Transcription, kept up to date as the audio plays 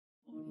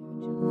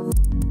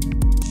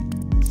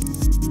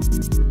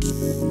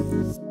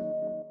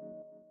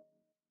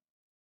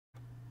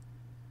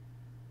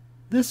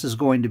This is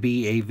going to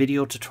be a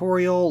video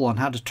tutorial on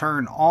how to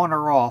turn on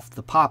or off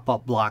the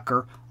pop-up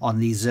blocker on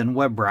the Zen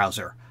web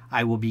browser.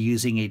 I will be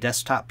using a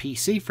desktop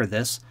PC for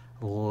this.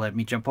 Let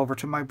me jump over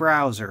to my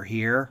browser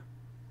here.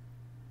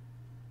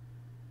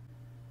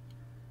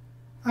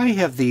 I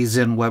have the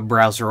Zen web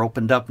browser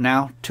opened up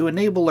now. To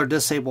enable or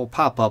disable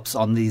pop-ups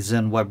on the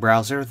Zen web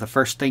browser, the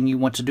first thing you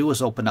want to do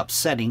is open up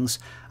Settings.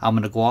 I'm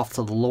going to go off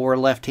to the lower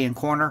left-hand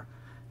corner,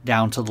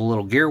 down to the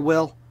little gear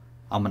wheel.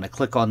 I'm going to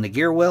click on the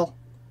gear wheel.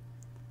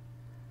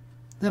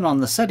 Then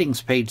on the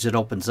settings page that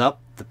opens up,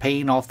 the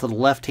pane off to the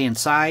left-hand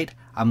side,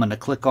 I'm going to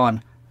click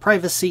on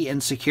Privacy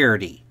and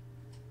Security.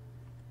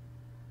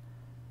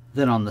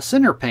 Then on the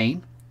center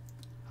pane,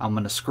 I'm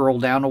going to scroll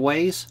down a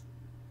ways,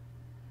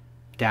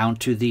 down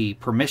to the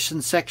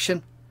Permissions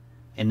section,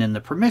 and in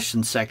the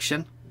Permissions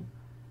section,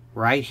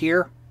 right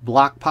here,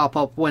 Block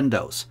Pop-Up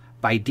Windows.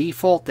 By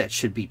default, that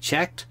should be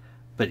checked,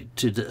 but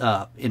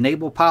to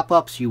enable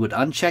pop-ups, you would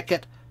uncheck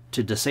it.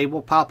 To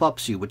disable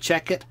pop-ups, you would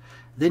check it.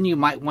 Then you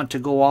might want to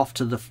go off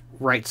to the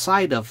right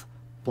side of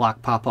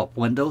Block Pop-Up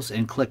Windows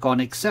and click on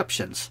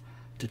Exceptions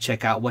to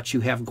check out what you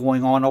have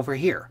going on over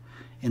here.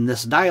 In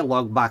this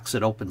dialog box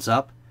that opens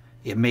up,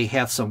 it may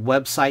have some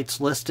websites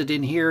listed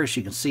in here. As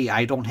you can see,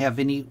 I don't have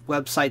any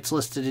websites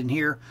listed in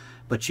here,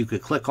 but you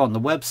could click on the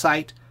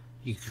website,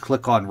 you could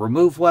click on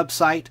Remove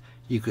Website,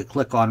 you could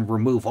click on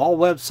Remove All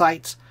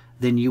Websites,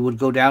 then you would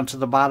go down to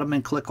the bottom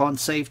and click on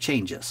Save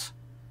Changes.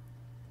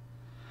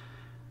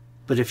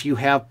 But if you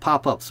have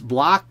pop-ups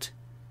blocked,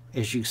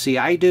 as you see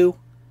I do,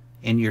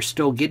 and you're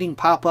still getting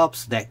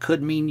pop-ups, that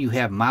could mean you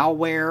have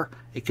malware.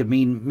 It could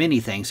mean many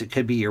things. It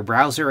could be your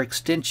browser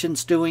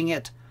extensions doing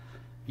it.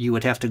 You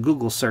would have to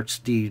Google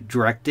search the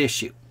direct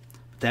issue.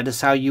 That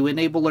is how you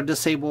enable or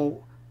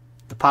disable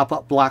the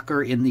pop-up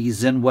blocker in the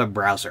Zen web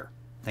browser.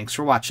 Thanks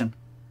for watching.